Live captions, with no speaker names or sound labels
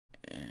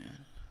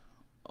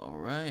All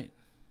right,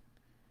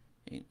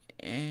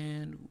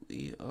 and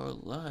we are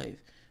live.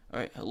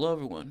 All right, hello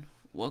everyone.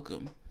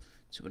 Welcome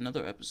to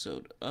another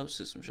episode of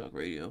System Shock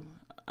Radio.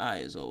 I,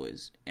 as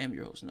always, am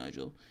your host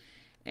Nigel,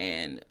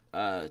 and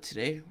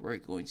today we're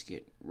going to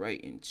get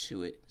right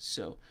into it.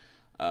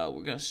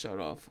 We're gonna start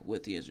off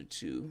with the answer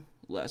to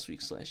last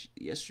week's slash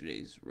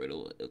yesterday's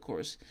riddle. Of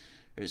course,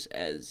 there's,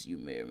 as you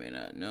may or may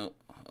not know,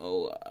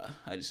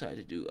 I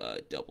decided to do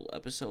double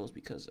episodes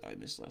because I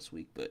missed last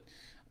week, but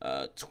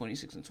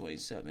 26 and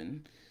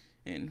 27,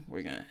 and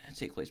we're gonna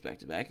take place back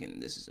to back. And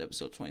this is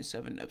episode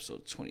 27.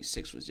 Episode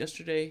 26 was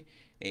yesterday.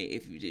 And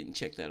if you didn't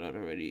check that out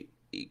already,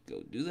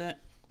 go do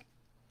that.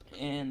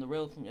 And the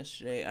riddle from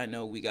yesterday, I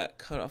know we got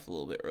cut off a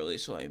little bit early,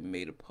 so I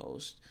made a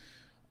post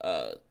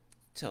uh,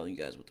 telling you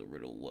guys what the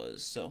riddle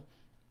was.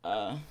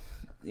 Uh,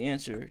 the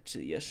answer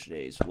to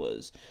yesterday's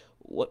was,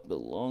 what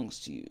belongs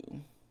to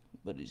you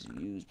but is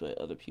used by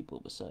other people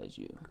besides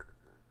you?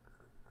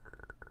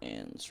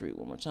 And let's read it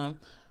one more time.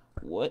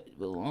 What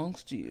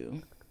belongs to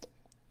you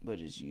but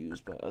is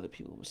used by other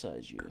people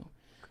besides you?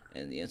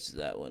 And the answer to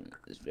that one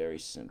is very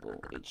simple.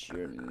 It's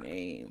your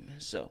name.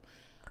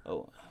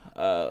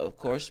 Of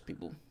course,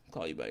 people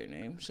call you by your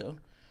name.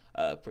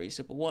 Pretty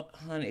simple one,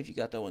 honey. If you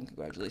got that one,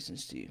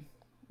 congratulations to you.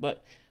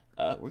 But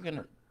we're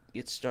gonna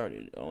get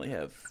started. I only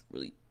have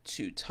really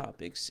two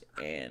topics,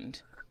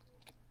 and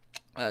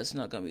it's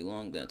not gonna be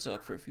long. I'm gonna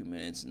talk for a few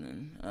minutes, and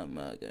then I'm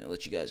gonna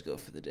let you guys go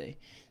for the day.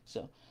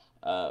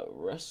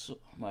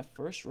 My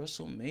first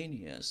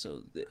WrestleMania.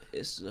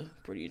 This is a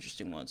pretty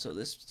interesting one. Took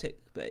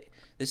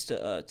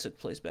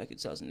place back in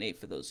 2008.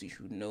 For those of you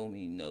who know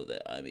me, know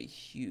that I'm a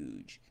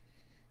huge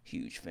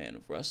fan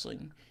of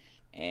wrestling,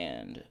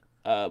 and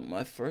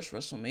my first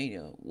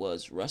WrestleMania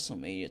was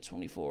WrestleMania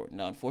 24.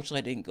 Now, unfortunately,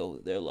 I didn't go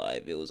there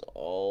live. It was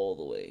all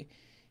the way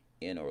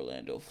in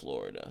Orlando,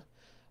 Florida,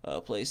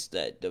 a place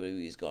that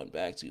WWE has gone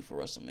back to for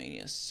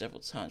WrestleMania several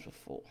times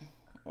before.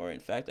 Or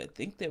in fact, I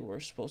think they were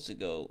supposed to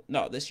go.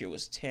 No, this year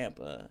was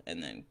Tampa,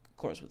 and then of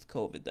course with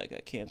COVID that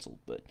got canceled.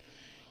 But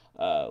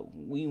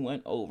we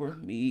went over,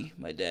 me,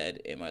 my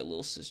dad, and my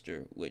little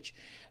sister. Which,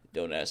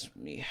 don't ask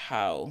me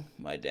how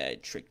my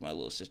dad tricked my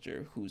little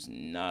sister, who's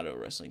not a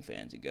wrestling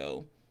fan, to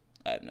go.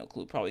 I have no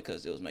clue. Probably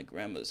because it was my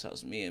grandmother's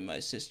house. Me and my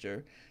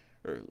sister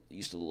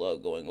used to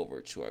love going over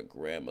to our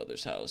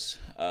grandmother's house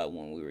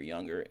when we were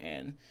younger,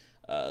 and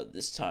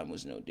this time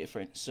was no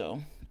different.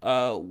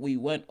 We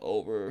went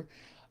over.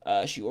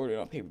 She ordered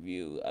on pay per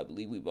view. I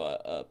believe we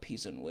bought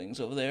pizza and wings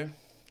over there.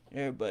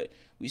 But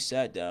we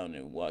sat down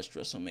and watched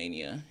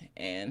WrestleMania,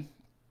 and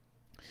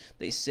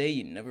they say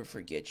you never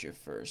forget your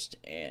first,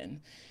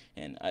 and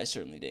I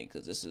certainly didn't,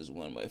 because this is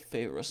one of my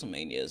favorite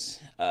WrestleManias.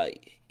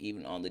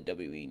 Even on the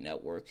WWE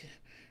Network,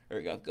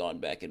 I've gone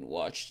back and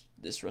watched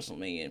this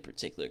WrestleMania in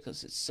particular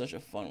because it's such a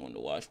fun one to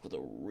watch with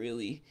a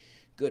really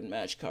good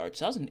match card.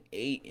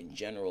 2008 in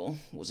general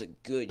was a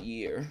good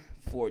year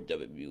for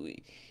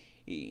WWE,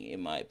 in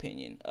my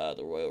opinion.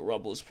 The Royal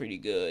Rumble was pretty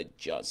good.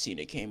 John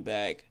Cena came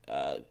back.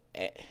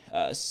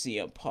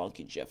 CM Punk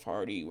and Jeff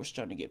Hardy were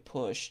starting to get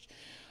pushed.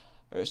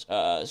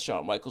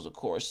 Shawn Michaels, of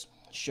course,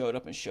 showed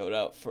up and showed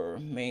out for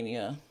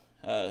Mania.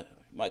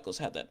 Michaels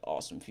had that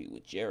awesome feud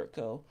with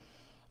Jericho.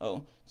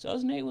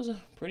 2008 was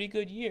a pretty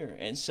good year.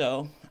 And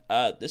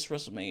this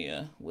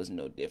WrestleMania was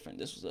no different.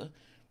 This was a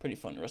pretty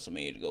fun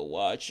WrestleMania to go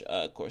watch.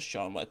 Of course,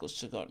 Shawn Michaels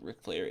took on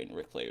Ric Flair in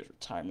Ric Flair's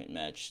retirement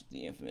match,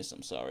 the infamous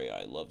 "I'm sorry,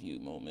 I love you"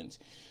 moment.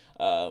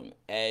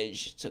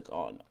 Edge took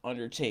on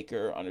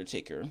Undertaker.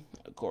 Undertaker,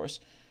 of course,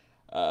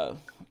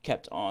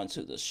 kept on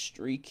to the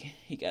streak.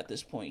 At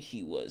this point,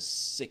 he was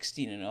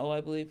 16-0,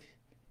 I believe.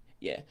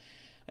 Yeah,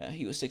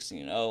 he was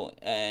 16-0,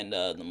 and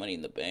the Money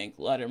in the Bank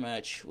ladder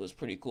match was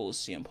pretty cool.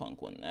 CM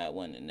Punk won that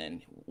one, and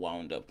then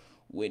wound up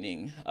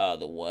winning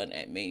the one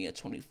at Mania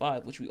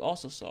 25, which we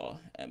also saw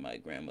at my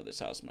grandmother's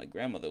house. My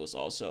grandmother was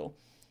also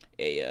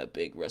a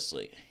big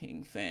wrestling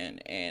fan,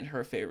 and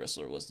her favorite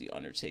wrestler was The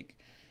Undertaker.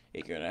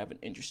 And I have an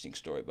interesting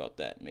story about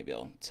that. Maybe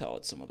I'll tell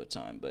it some other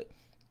time. But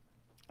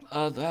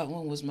that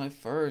one was my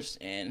first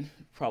and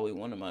probably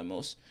one of my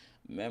most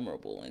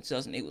memorable. And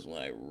 2008 was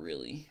when I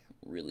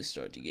really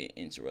started to get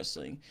into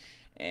wrestling.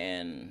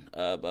 And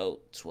about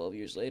 12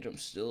 years later, I'm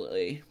still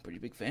a pretty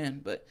big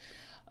fan. But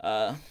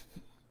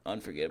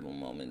unforgettable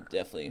moment.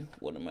 Definitely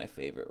one of my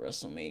favorite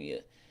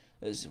WrestleMania.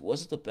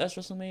 Was it the best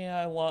WrestleMania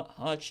I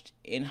watched?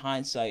 In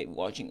hindsight,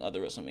 watching other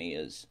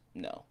WrestleManias,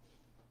 no.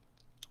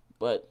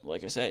 But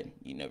like I said,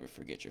 you never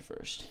forget your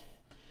first.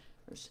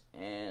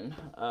 And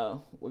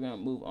we're going to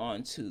move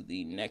on to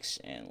the next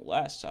and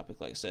last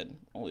topic. Like I said,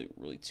 only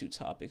really two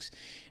topics.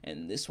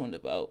 And this one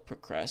about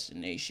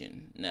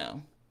procrastination.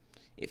 Now,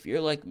 if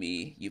you're like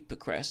me, you've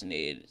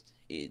procrastinated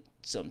it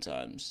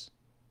sometimes,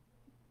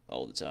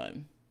 all the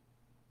time,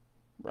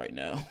 right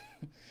now.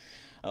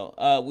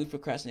 We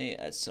procrastinate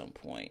at some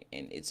point,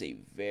 and it's a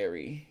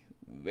very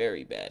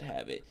bad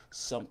habit.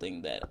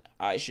 Something that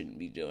I shouldn't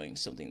be doing,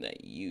 something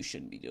that you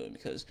shouldn't be doing,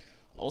 because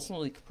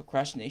ultimately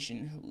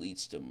procrastination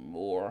leads to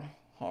more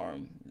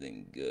harm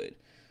than good.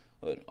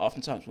 But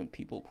oftentimes when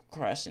people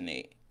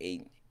procrastinate,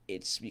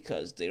 it's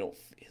because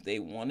they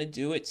want to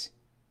do it,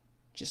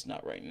 just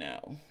not right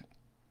now.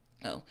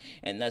 Oh,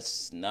 and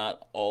that's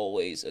not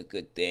always a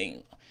good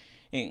thing.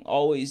 And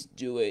always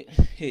do it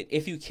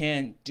if you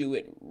can do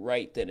it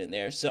right then and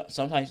there. So,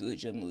 sometimes you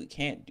legitimately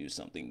can't do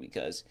something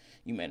because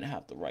you may not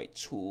have the right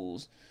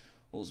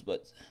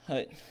but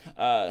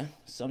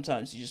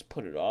sometimes you just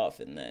put it off,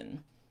 and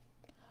then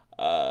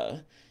uh,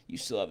 you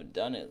still haven't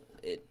done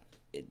it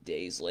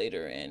days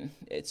later, and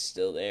it's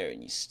still there,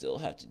 and you still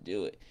have to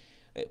do it.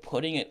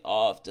 Putting it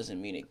off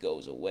doesn't mean it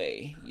goes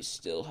away. You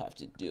still have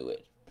to do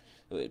it.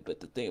 But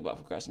the thing about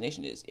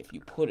procrastination is, if you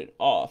put it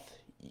off,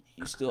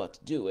 you still have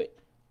to do it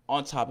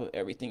on top of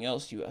everything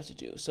else you have to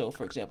do. So,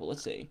 for example,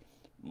 let's say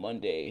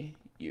Monday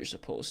you're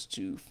supposed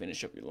to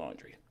finish up your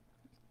laundry.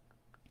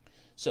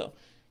 So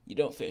you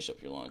don't finish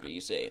up your laundry.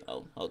 You say,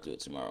 "Oh, I'll do it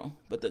tomorrow."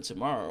 But then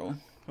tomorrow,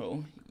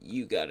 oh,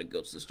 you gotta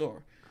go to the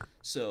store.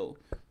 So,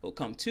 well,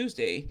 come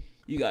Tuesday,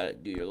 you gotta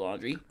do your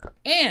laundry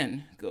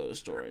and go to the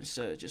store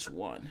instead of just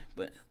one.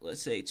 But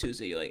let's say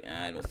Tuesday, you're like,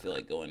 I don't feel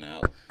like going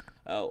out.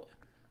 Oh,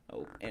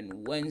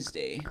 and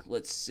Wednesday,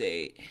 let's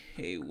say,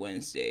 hey,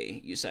 Wednesday,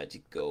 you decide to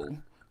go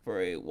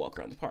for a walk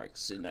around the park.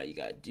 So now you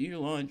gotta do your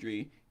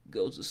laundry,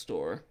 go to the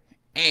store,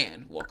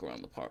 and walk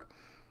around the park.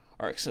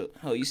 All right, so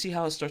you see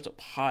how it starts to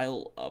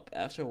pile up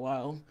after a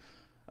while.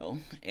 Oh,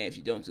 and if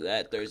you don't do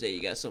that Thursday,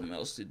 you got something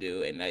else to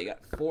do, and now you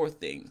got 4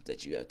 things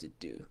that you have to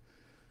do.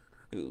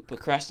 Ooh,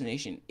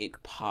 procrastination,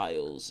 it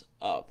piles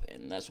up,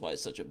 and that's why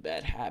it's such a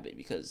bad habit,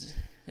 because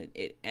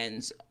it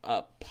ends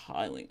up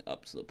piling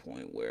up to the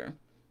point where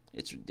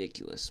it's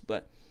ridiculous.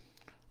 But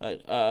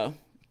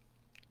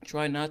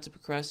try not to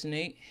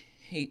procrastinate.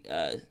 Hey,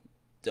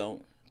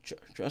 don't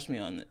trust me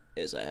on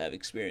this. I have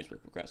experience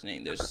with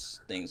procrastinating. There's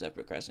things I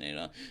procrastinate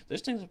on.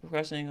 There's things I'm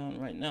procrastinating on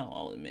right now.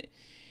 I'll admit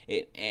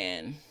it,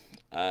 and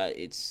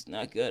it's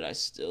not good. I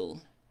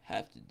still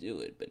have to do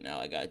it, but now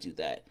I gotta do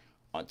that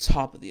on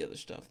top of the other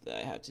stuff that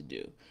I have to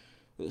do.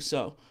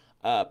 So,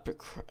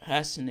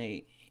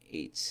 procrastinate.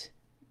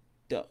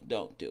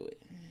 Don't do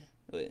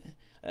it.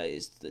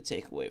 Is the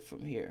takeaway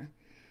from here.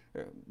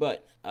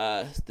 But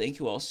thank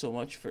you all so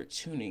much for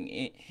tuning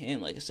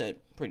in. Like I said,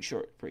 pretty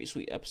short, pretty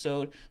sweet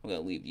episode. I'm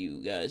gonna leave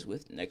you guys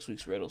with next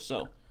week's riddle.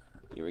 So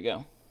here we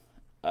go.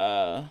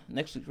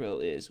 Next week's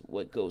riddle is,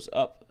 what goes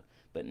up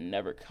but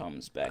never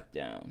comes back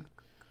down.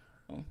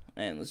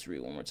 And let's read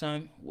it one more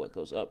time. What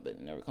goes up but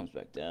never comes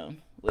back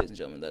down. Ladies and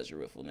gentlemen, that's your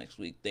riddle next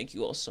week. Thank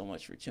you all so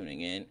much for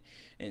tuning in,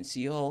 and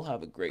see you all.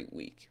 Have a great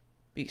week.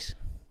 Peace.